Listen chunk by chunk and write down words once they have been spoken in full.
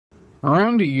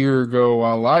Around a year ago,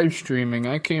 while live streaming,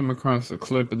 I came across a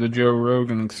clip of the Joe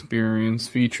Rogan Experience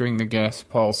featuring the guest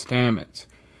Paul Stamets.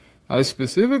 I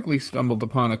specifically stumbled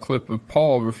upon a clip of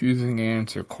Paul refusing to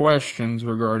answer questions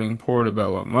regarding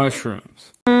portobello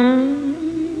mushrooms.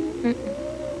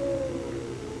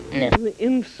 The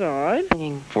inside.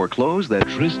 For clothes that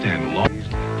Tristan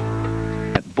lost.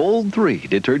 At Bold 3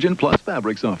 Detergent Plus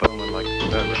Fabric Softener.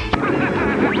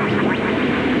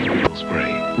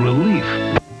 Spray. Relief.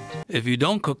 If you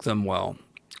don't cook them well,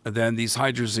 then these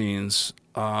hydrazines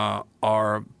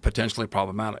are potentially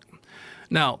problematic.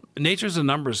 Now, nature's a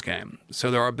numbers game,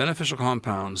 so there are beneficial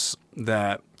compounds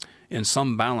that in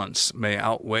some balance may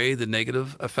outweigh the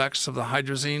negative effects of the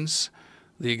hydrazines,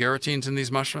 the agarotines in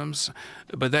these mushrooms,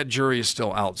 but that jury is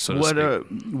still out, so to speak.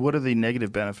 What are the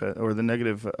negative benefit or the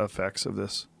negative effects of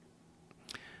this?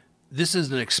 This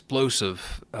is an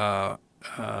explosive area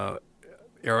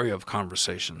of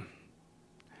conversation,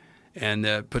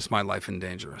 and puts my life in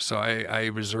danger. So I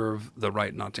reserve the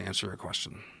right not to answer your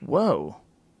question. Whoa.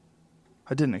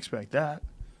 I didn't expect that.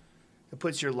 It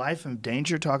puts your life in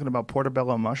danger talking about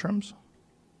portobello mushrooms?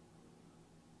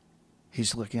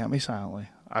 He's looking at me silently.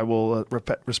 I will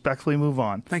respectfully move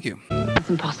on. Thank you. It's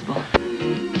impossible.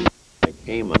 And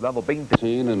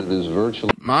it is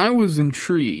virtually. I was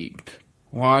intrigued.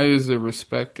 Why is a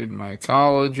respected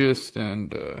mycologist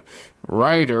and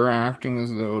writer acting as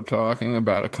though talking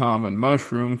about a common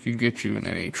mushroom could get you in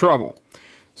any trouble?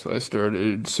 So I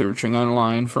started searching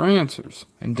online for answers.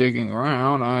 And digging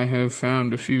around, I have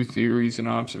found a few theories and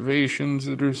observations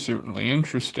that are certainly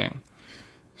interesting.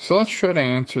 So let's try to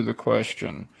answer the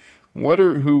question,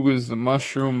 who is the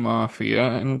mushroom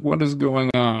mafia, and what is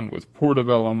going on with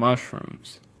portobello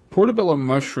mushrooms? Portobello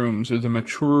mushrooms are the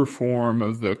mature form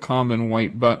of the common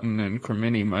white button and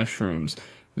cremini mushrooms.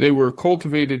 They were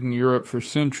cultivated in Europe for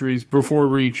centuries before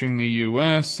reaching the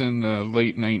U.S. in the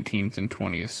late 19th and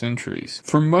 20th centuries.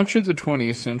 For much of the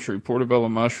 20th century, portobello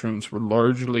mushrooms were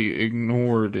largely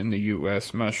ignored in the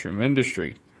U.S. mushroom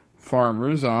industry.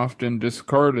 Farmers often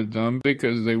discarded them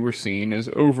because they were seen as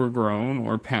overgrown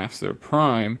or past their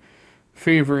prime,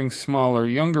 favoring smaller,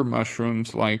 younger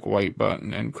mushrooms like white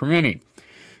button and cremini.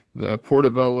 The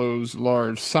portobello's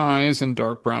large size and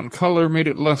dark brown color made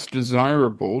it less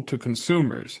desirable to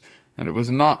consumers, and it was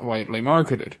not widely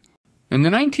marketed. In the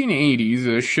 1980s,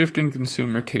 a shift in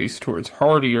consumer taste towards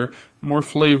heartier, more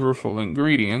flavorful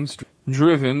ingredients,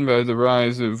 driven by the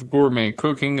rise of gourmet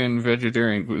cooking and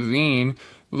vegetarian cuisine,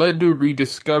 led to a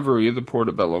rediscovery of the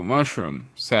portobello mushroom.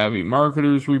 Savvy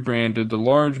marketers rebranded the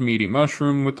large, meaty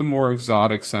mushroom with the more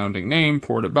exotic-sounding name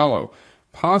Portobello,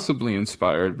 possibly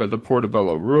inspired by the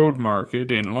Portobello Road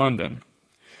Market in London.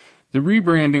 The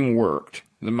rebranding worked.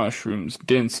 The mushroom's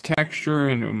dense texture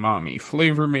and umami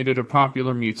flavor made it a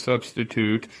popular meat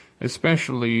substitute,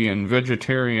 especially in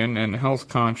vegetarian and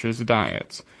health-conscious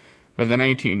diets. By the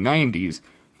 1990s,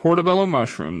 portobello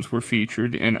mushrooms were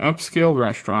featured in upscale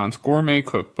restaurants, gourmet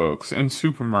cookbooks, and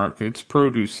supermarkets'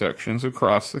 produce sections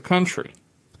across the country.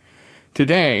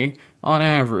 Today, on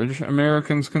average,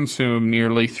 Americans consume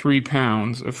nearly 3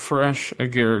 pounds of fresh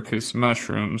agaricus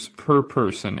mushrooms per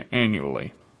person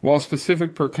annually. While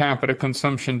specific per capita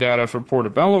consumption data for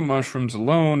portobello mushrooms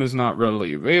alone is not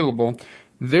readily available,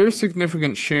 their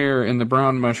significant share in the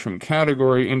brown mushroom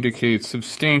category indicates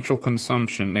substantial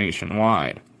consumption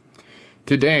nationwide.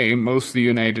 Today, most of the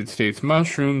United States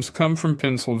mushrooms come from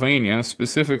Pennsylvania,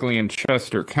 specifically in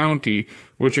Chester County,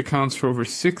 which accounts for over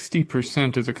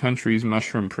 60% of the country's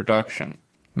mushroom production.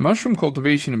 Mushroom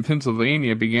cultivation in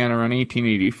Pennsylvania began around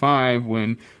 1885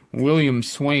 when William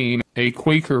Swain, a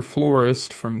Quaker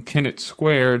florist from Kennett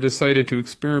Square, decided to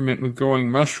experiment with growing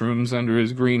mushrooms under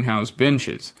his greenhouse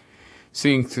benches.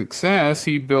 Seeing success,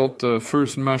 he built the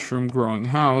first mushroom-growing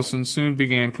house and soon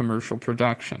began commercial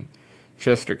production.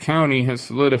 Chester County has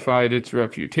solidified its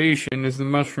reputation as the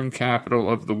mushroom capital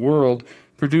of the world,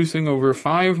 producing over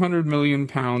 500 million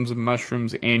pounds of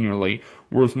mushrooms annually,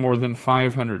 worth more than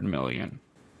 500 million.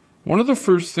 One of the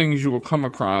first things you will come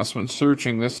across when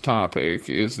searching this topic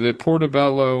is that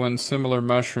portobello and similar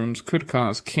mushrooms could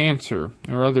cause cancer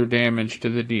or other damage to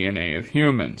the DNA of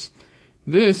humans.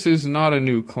 This is not a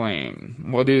new claim.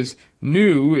 What is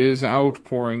new is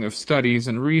outpouring of studies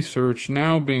and research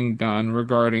now being done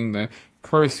regarding the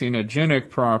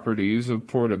carcinogenic properties of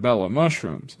portobello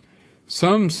mushrooms.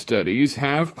 Some studies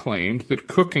have claimed that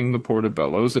cooking the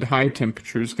portobellos at high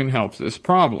temperatures can help this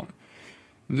problem.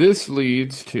 This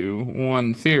leads to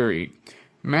one theory.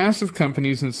 Massive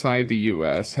companies inside the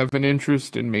U.S. have an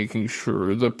interest in making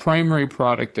sure the primary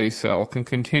product they sell can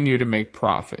continue to make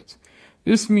profits.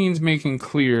 This means making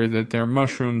clear that their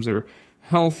mushrooms are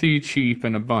healthy, cheap,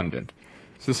 and abundant.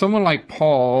 So someone like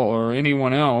Paul or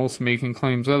anyone else making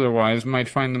claims otherwise might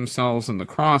find themselves in the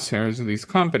crosshairs of these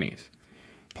companies.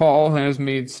 Paul has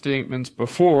made statements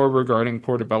before regarding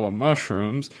portobello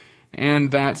mushrooms,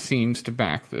 and that seems to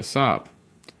back this up.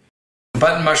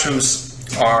 Button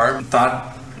mushrooms are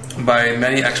thought by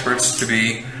many experts to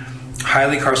be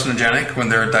highly carcinogenic when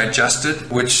they're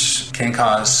digested, which can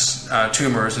cause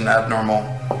tumors and abnormal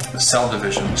cell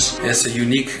divisions. It's a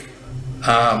unique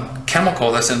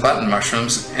chemical that's in button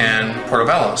mushrooms and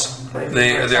portobellos.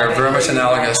 They're very much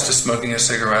analogous to smoking a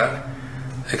cigarette,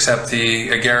 except the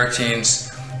agaricines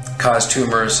cause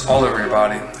tumors all over your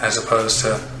body as opposed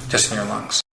to just in your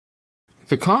lungs.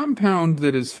 The compound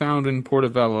that is found in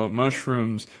portobello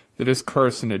mushrooms that is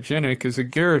carcinogenic is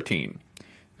agaricine.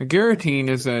 Agaricine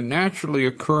is a naturally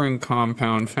occurring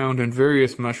compound found in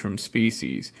various mushroom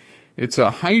species. It's a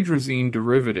hydrazine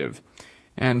derivative,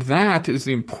 and that is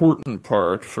the important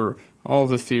part for all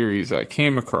the theories I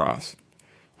came across.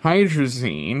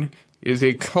 Hydrazine is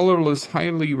a colorless,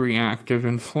 highly reactive,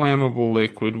 inflammable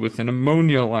liquid with an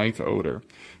ammonia-like odor.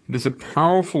 It is a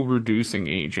powerful reducing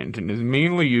agent and is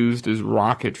mainly used as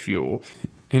rocket fuel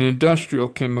in industrial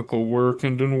chemical work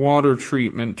and in water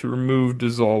treatment to remove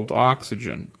dissolved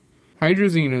oxygen.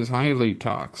 Hydrazine is highly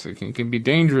toxic and can be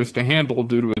dangerous to handle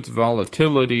due to its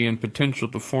volatility and potential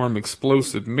to form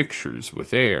explosive mixtures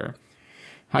with air.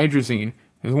 Hydrazine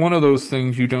is one of those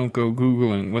things you don't go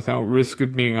Googling without risk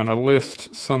of being on a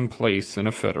list someplace in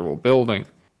a federal building.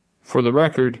 For the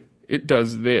record, it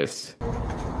does this.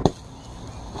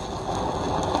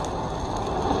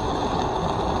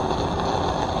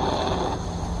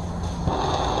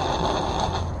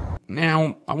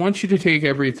 Now, I want you to take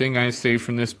everything I say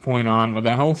from this point on with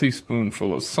a healthy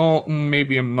spoonful of salt and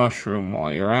maybe a mushroom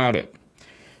while you're at it.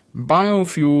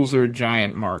 Biofuels are a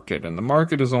giant market, and the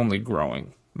market is only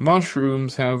growing.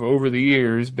 Mushrooms have over the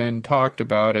years been talked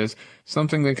about as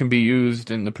something that can be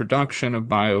used in the production of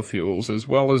biofuels as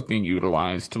well as being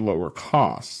utilized to lower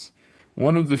costs.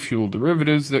 One of the fuel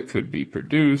derivatives that could be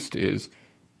produced is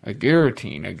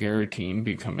agaricine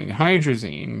becoming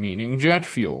hydrazine, meaning jet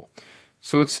fuel.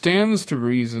 So it stands to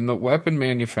reason that weapon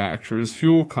manufacturers,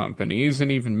 fuel companies,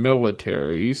 and even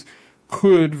militaries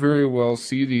could very well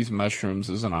see these mushrooms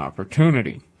as an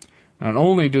opportunity. Not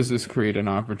only does this create an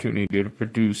opportunity to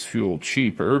produce fuel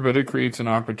cheaper, but it creates an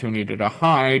opportunity to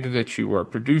hide that you are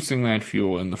producing that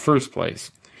fuel in the first place.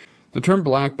 The term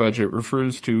black budget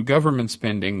refers to government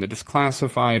spending that is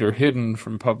classified or hidden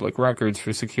from public records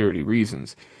for security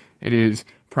reasons. It is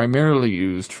primarily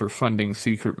used for funding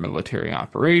secret military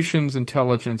operations,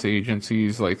 intelligence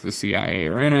agencies like the CIA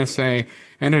or NSA,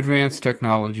 and advanced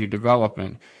technology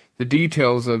development. The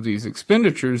details of these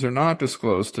expenditures are not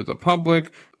disclosed to the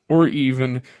public or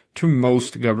even to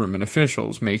most government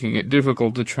officials, making it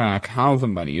difficult to track how the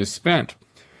money is spent.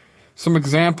 Some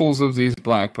examples of these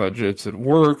black budgets at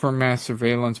work are mass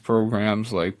surveillance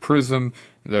programs like PRISM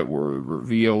that were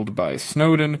revealed by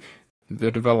Snowden, the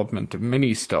development of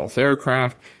mini stealth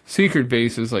aircraft, secret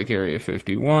bases like Area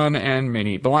 51, and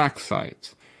many black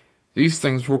sites. These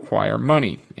things require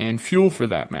money, and fuel for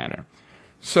that matter.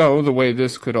 So, the way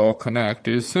this could all connect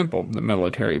is simple. The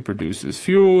military produces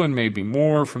fuel and maybe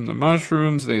more from the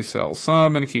mushrooms, they sell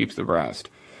some and keep the rest.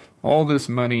 All this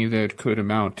money that could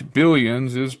amount to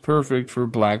billions is perfect for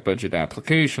black budget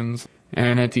applications,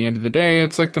 and at the end of the day,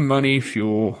 it's like the money,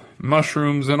 fuel,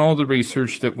 mushrooms, and all the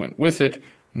research that went with it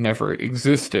never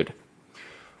existed.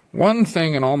 One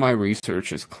thing in all my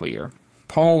research is clear.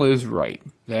 Paul is right,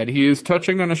 that he is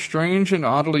touching on a strange and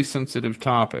oddly sensitive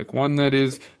topic, one that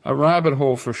is a rabbit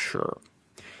hole for sure.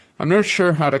 I'm not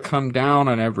sure how to come down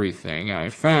on everything I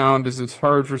found, as it's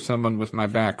hard for someone with my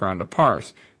background to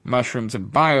parse. Mushrooms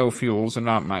and biofuels are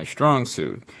not my strong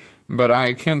suit. But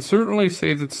I can certainly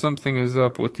say that something is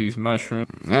up with these mushrooms,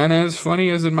 and as funny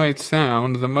as it might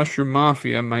sound, the mushroom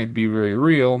mafia might be very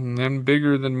real, and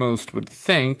bigger than most would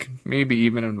think, maybe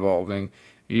even involving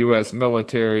U.S.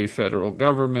 military, federal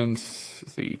governments,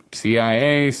 the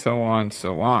CIA, so on,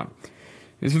 so on.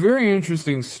 It's a very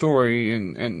interesting story,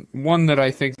 and one that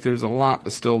I think there's a lot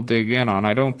to still dig in on.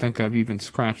 I don't think I've even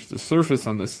scratched the surface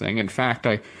on this thing. In fact,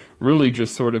 I really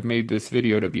just sort of made this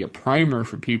video to be a primer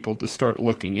for people to start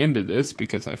looking into this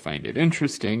because I find it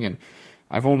interesting, and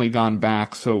I've only gone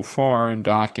back so far in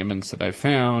documents that I've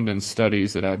found and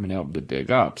studies that I've been able to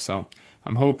dig up. So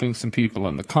I'm hoping some people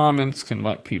in the comments can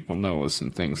let people know of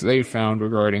some things they found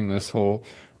regarding this whole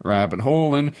rabbit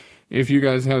hole. And if you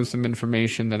guys have some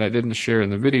information that I didn't share in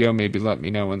the video, maybe let me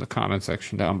know in the comment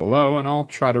section down below, and I'll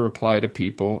try to reply to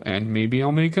people, and maybe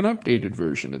I'll make an updated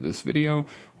version of this video,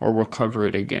 or we'll cover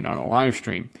it again on a live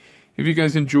stream. If you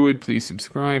guys enjoyed, please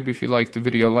subscribe. If you liked the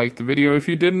video, like the video. If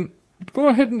you didn't, go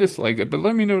ahead and dislike it, but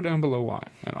let me know down below why.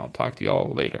 And I'll talk to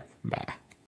y'all later. Bye.